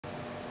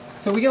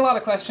So we get a lot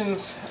of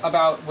questions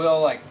about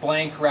will like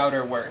blank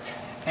router work?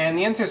 And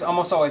the answer is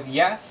almost always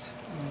yes,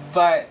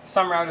 but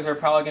some routers are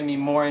probably going to be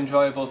more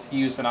enjoyable to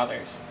use than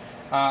others.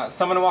 So I'm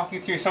going to walk you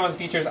through some of the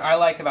features I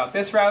like about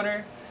this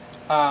router,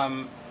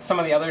 some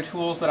of the other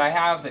tools that I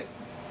have that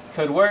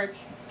could work,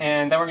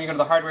 and then we're going to go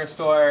to the hardware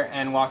store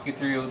and walk you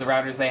through the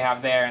routers they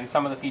have there and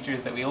some of the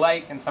features that we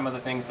like and some of the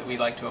things that we'd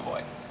like to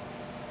avoid.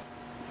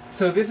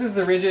 So this is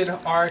the Rigid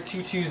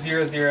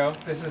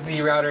R2200. This is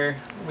the router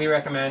we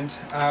recommend.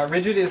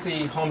 Rigid is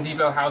the Home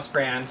Depot house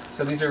brand,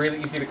 so these are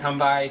really easy to come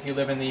by if you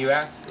live in the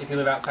US. If you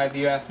live outside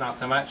the US, not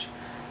so much.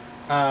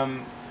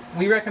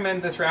 We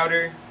recommend this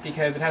router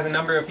because it has a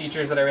number of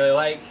features that I really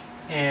like,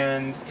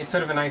 and it's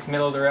sort of a nice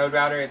middle-of-the-road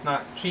router. It's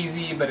not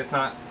cheesy, but it's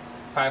not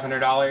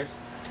 $500.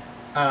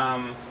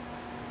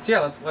 So yeah,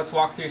 let's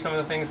walk through some of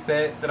the things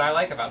that I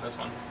like about this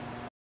one.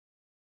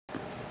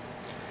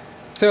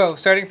 So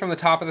starting from the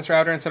top of this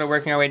router and sort of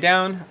working our way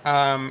down,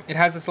 it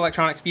has this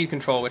electronic speed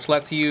control which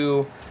lets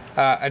you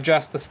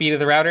adjust the speed of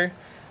the router.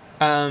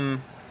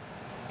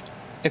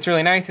 It's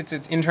really nice. It's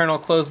its internal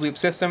closed loop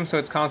system, so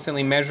it's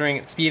constantly measuring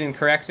its speed and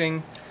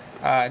correcting.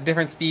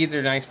 Different speeds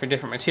are nice for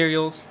different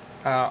materials.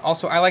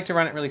 Also, I like to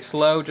run it really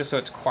slow just so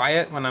it's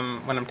quiet when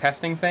I'm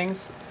testing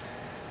things.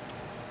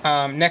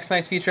 Next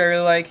nice feature I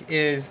really like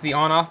is the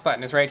on-off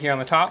button is right here on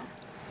the top.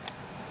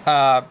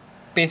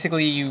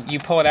 Basically, you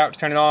pull it out to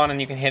turn it on,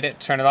 and you can hit it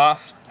to turn it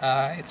off.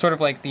 It's sort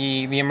of like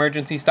the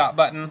emergency stop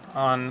button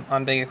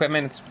on big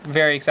equipment. It's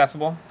very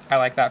accessible. I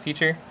like that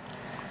feature.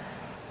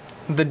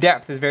 The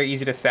depth is very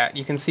easy to set.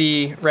 You can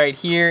see right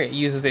here it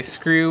uses a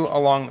screw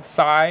along the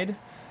side.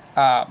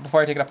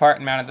 Before I took it apart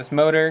and mounted this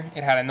motor,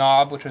 it had a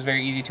knob which was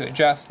very easy to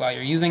adjust while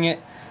you're using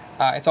it.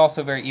 It's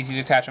also very easy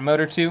to attach a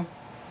motor to.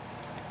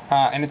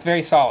 And it's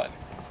very solid.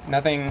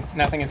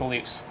 Nothing is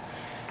loose.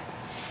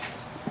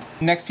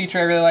 Next feature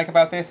I really like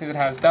about this is it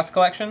has dust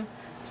collection.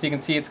 So you can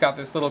see it's got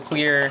this little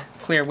clear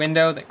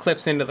window that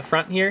clips into the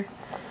front here,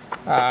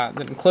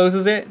 that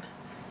closes it.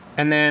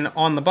 And then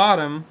on the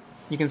bottom,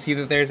 you can see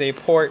that there's a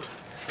port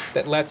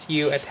that lets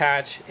you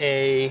attach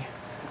a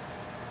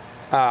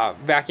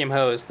vacuum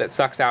hose that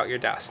sucks out your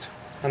dust.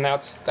 And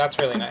that's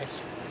really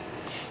nice.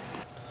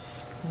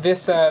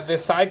 This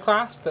side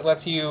clasp that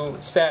lets you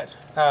set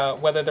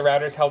whether the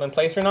router is held in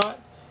place or not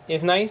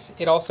is nice.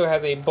 It also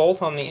has a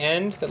bolt on the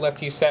end that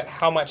lets you set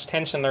how much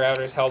tension the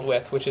router is held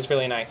with, which is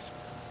really nice.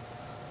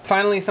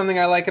 Finally, something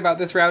I like about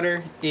this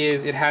router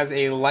is it has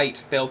a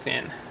light built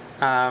in.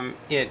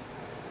 It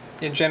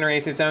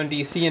generates its own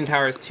DC and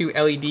powers 2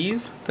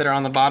 LEDs that are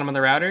on the bottom of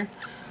the router.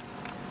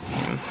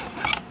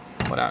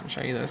 Pull it out and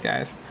show you those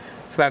guys.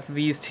 So that's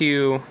these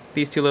two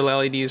little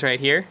LEDs right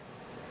here.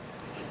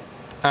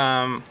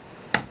 And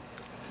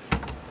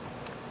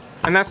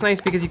that's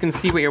nice because you can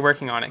see what you're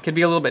working on. It could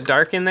be a little bit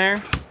dark in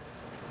there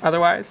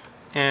otherwise,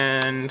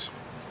 and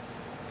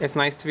it's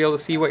nice to be able to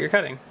see what you're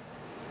cutting.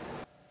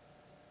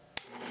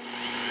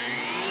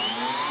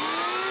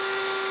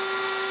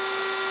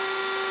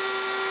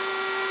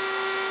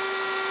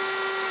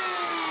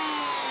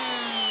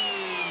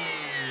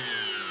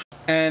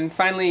 And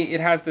finally,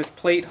 it has this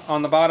plate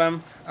on the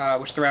bottom,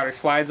 which the router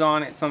slides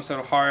on. It's some sort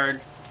of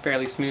hard,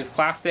 fairly smooth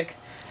plastic.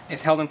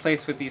 It's held in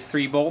place with these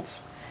 3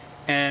 bolts.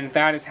 And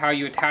that is how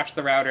you attach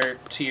the router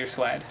to your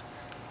sled.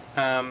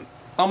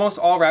 Almost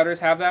all routers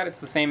have that. It's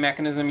the same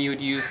mechanism you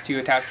would use to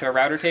attach to a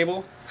router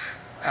table.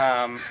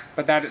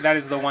 But that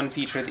is the one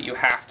feature that you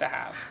have to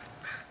have.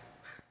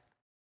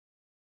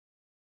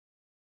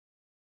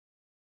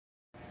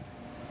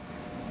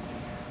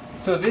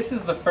 So this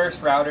is the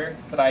first router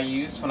that I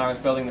used when I was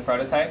building the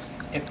prototypes.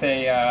 It's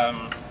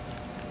a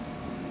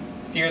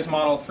Sears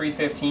Model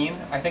 315.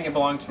 I think it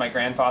belonged to my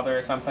grandfather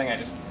or something. I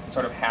just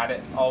sort of had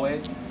it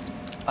always.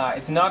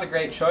 It's not a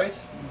great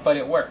choice, but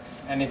it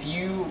works. And if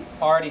you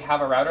already have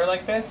a router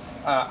like this,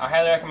 I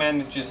highly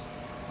recommend just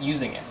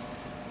using it.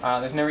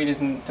 There's no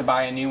reason to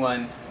buy a new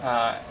one.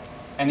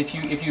 And if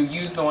you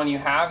use the one you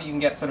have, you can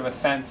get sort of a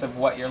sense of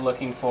what you're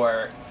looking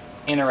for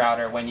in a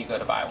router when you go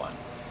to buy one.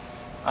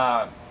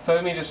 So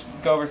let me just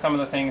go over some of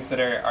the things that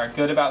are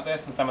good about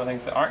this and some of the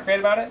things that aren't great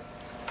about it.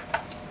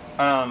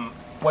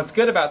 What's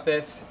good about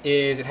this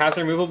is it has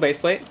a removable base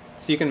plate,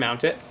 so you can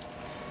mount it.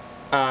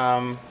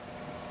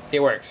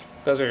 It works.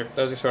 Those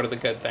are sort of the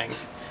good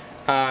things.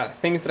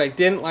 Things that I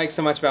didn't like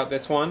so much about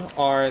this one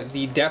are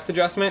the depth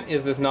adjustment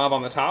is this knob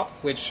on the top,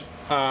 which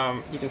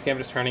you can see I'm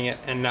just turning it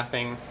and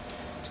nothing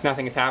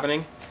is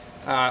happening.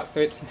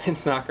 So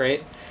it's not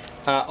great.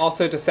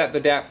 Also, to set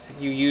the depth,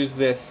 you use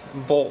this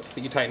bolt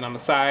that you tighten on the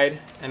side,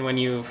 and when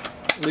you've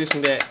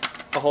loosened it,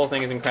 the whole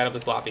thing is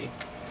incredibly floppy.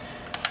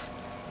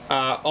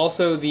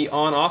 Also, the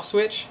on-off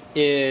switch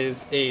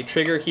is a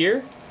trigger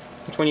here,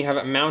 which when you have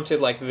it mounted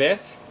like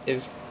this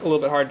is a little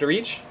bit hard to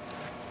reach.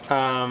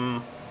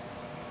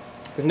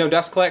 There's no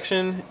dust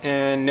collection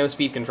and no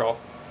speed control.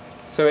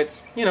 So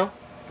it's,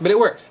 but it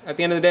works. At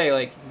the end of the day,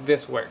 like,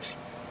 this works.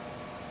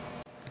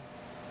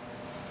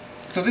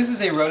 So this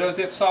is a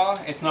rotozip saw.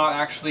 It's not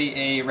actually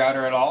a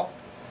router at all.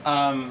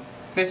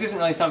 This isn't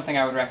really something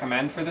I would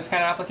recommend for this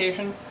kind of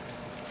application.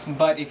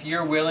 But if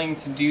you're willing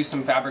to do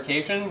some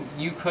fabrication,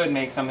 you could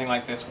make something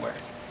like this work.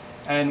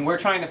 And we're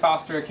trying to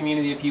foster a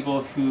community of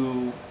people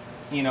who,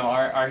 you know,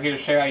 are here to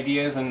share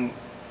ideas and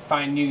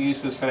find new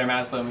uses for their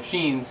Maslow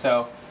machines.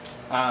 So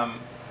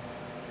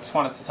just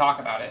wanted to talk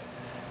about it.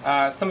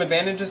 Some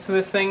advantages to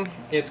this thing: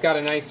 it's got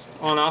a nice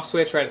on-off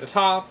switch right at the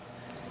top.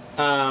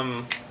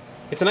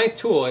 It's a nice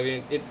tool. I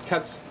mean, it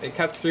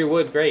cuts through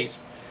wood great.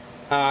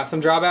 Some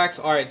drawbacks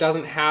are it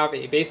doesn't have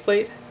a base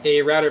plate.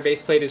 A router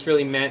base plate is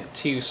really meant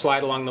to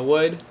slide along the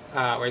wood,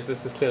 whereas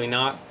this is clearly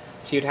not.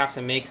 So you'd have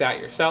to make that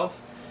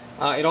yourself.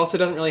 It also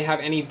doesn't really have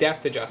any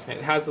depth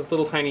adjustment. It has this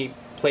little tiny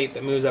plate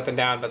that moves up and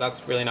down, but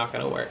that's really not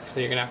going to work. So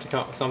you're going to have to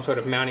come up with some sort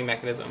of mounting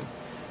mechanism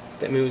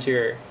that moves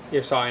your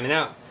saw in and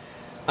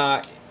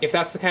out. If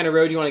that's the kind of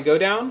road you want to go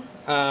down,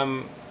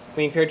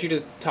 we encourage you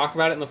to talk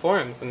about it in the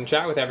forums and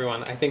chat with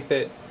everyone. I think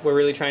that we're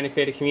really trying to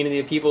create a community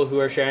of people who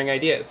are sharing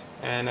ideas,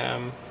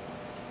 and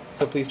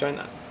so please join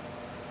that.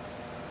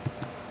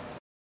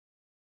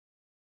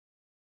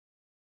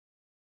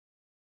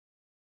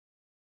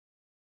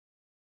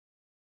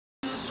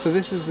 So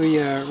this is the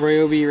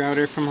Ryobi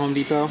router from Home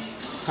Depot.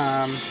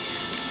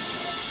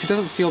 It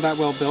doesn't feel that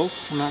well built.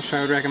 I'm not sure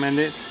I would recommend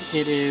it.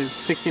 It is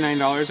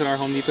 $69 at our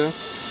Home Depot.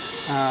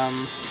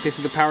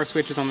 Basically the power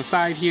switch is on the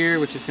side here,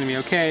 which is going to be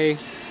okay.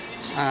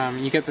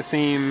 You get the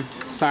same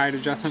side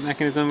adjustment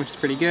mechanism, which is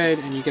pretty good,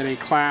 and you get a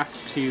clasp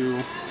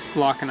to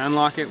lock and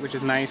unlock it, which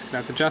is nice because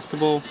that's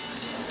adjustable.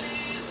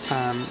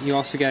 You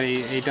also get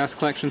a dust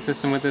collection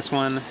system with this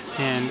one,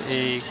 and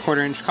a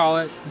 1/4-inch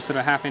collet instead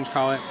of a 1/2-inch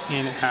collet,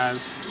 and it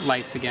has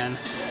lights again.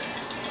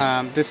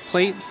 This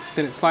plate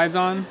that it slides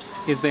on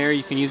is there.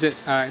 You can use it.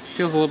 It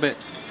feels a little bit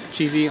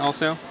cheesy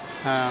also,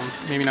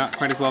 maybe not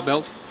quite as well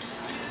built,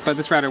 but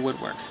this router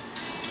would work.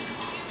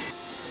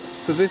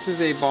 So this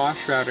is a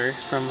Bosch router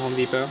from Home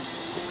Depot.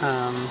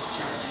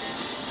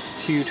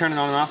 To turn it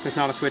on and off, there's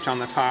not a switch on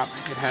the top.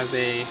 It has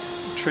a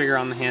trigger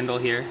on the handle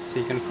here, so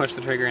you can push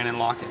the trigger in and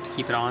lock it to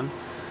keep it on.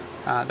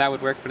 That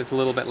would work, but it's a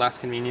little bit less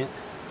convenient.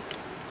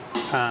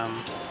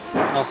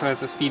 It also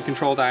has a speed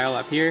control dial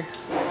up here,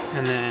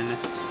 and then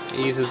it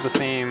uses the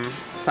same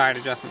side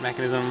adjustment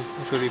mechanism,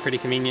 which would be pretty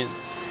convenient,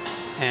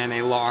 and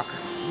a lock,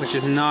 which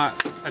is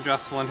not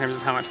adjustable in terms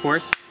of how much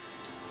force,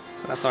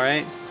 but that's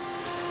alright.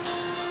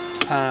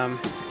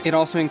 It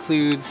also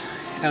includes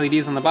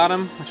LEDs on the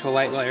bottom, which will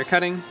light while you're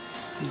cutting.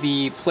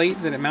 The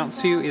plate that it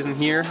mounts to isn't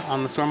here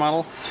on the store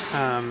model,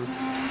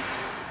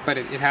 but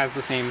it has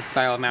the same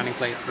style of mounting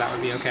plate, so that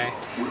would be okay.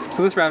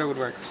 So this router would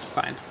work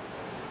fine.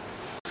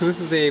 So this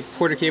is a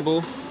Porter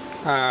cable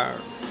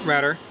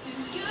router,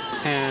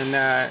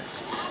 and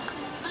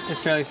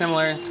it's fairly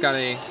similar. It's got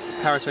a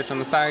power switch on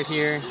the side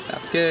here.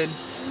 That's good.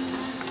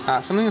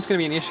 Something that's going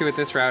to be an issue with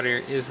this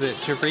router is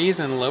that to raise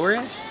and lower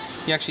it,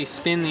 you actually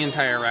spin the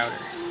entire router.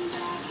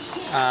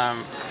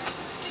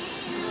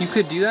 You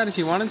could do that if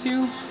you wanted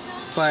to,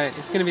 but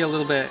it's going to be a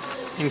little bit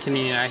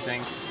inconvenient, I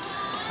think.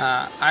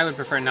 I would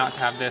prefer not to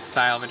have this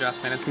style of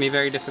adjustment. It's going to be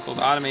very difficult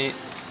to automate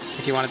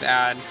if you wanted to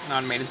add an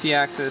automated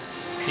Z-axis,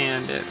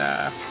 and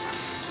the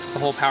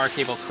whole power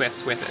cable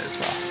twists with it as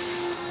well.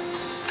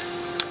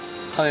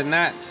 Other than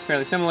that, it's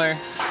fairly similar.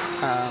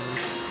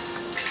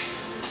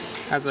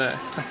 Has a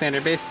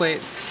standard base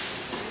plate.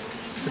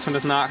 This one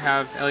does not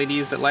have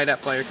LEDs that light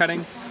up while you're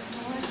cutting,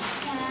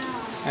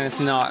 and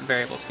it's not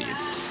variable speed.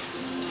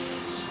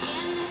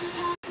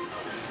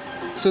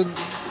 So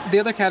the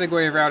other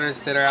category of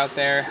routers that are out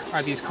there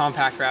are these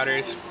compact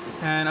routers,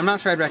 and I'm not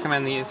sure I'd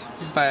recommend these,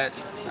 but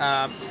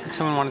if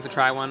someone wanted to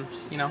try one,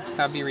 you know,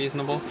 that'd be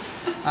reasonable.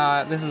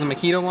 This is a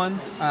Makita one.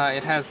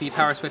 It has the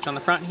power switch on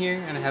the front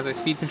here, and it has a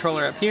speed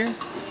controller up here.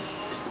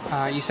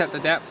 You set the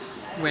depth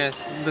with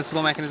this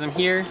little mechanism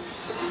here,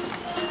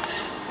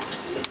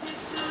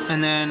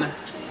 and then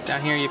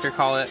down here you have your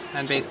collet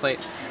and base plate.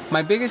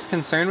 My biggest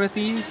concern with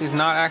these is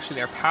not actually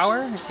their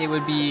power. It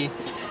would be,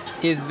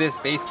 is this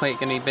base plate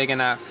going to be big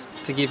enough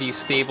to give you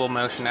stable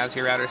motion as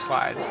your router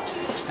slides?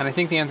 And I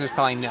think the answer is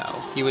probably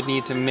no. You would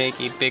need to make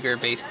a bigger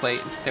base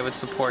plate that would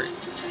support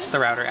the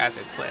router as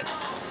it slid.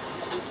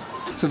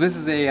 So this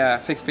is a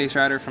fixed base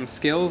router from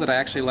Skill that I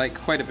actually like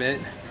quite a bit.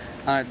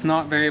 It's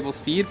not variable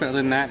speed, but other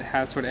than that, it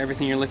has sort of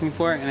everything you're looking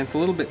for, and it's a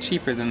little bit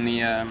cheaper than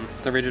the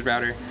rigid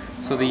router.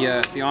 So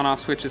the on-off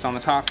switch is on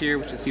the top here,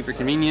 which is super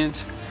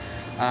convenient.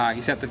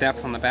 You set the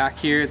depth on the back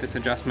here. This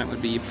adjustment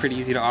would be pretty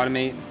easy to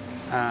automate.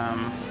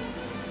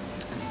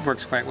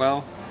 Works quite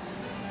well.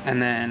 And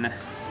then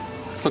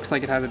looks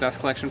like it has a dust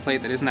collection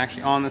plate that isn't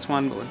actually on this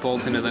one, but would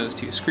bolt into those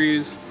two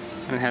screws.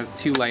 And it has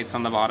two lights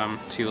on the bottom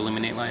to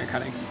illuminate while you're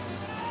cutting.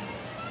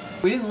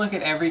 We didn't look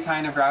at every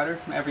kind of router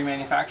from every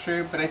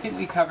manufacturer, but I think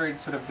we covered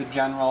sort of the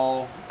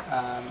general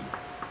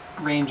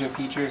range of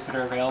features that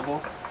are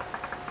available.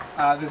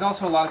 There's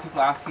also a lot of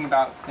people asking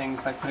about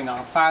things like putting on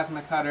a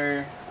plasma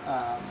cutter,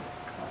 or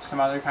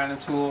some other kind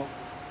of tool.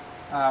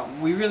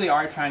 We really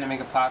are trying to make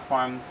a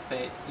platform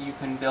that you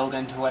can build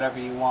into whatever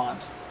you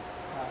want.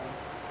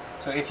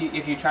 So if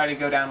you try to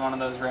go down one of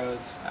those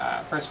roads,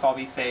 first of all,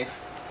 be safe,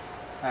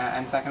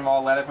 and second of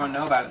all, let everyone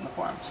know about it in the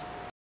forums.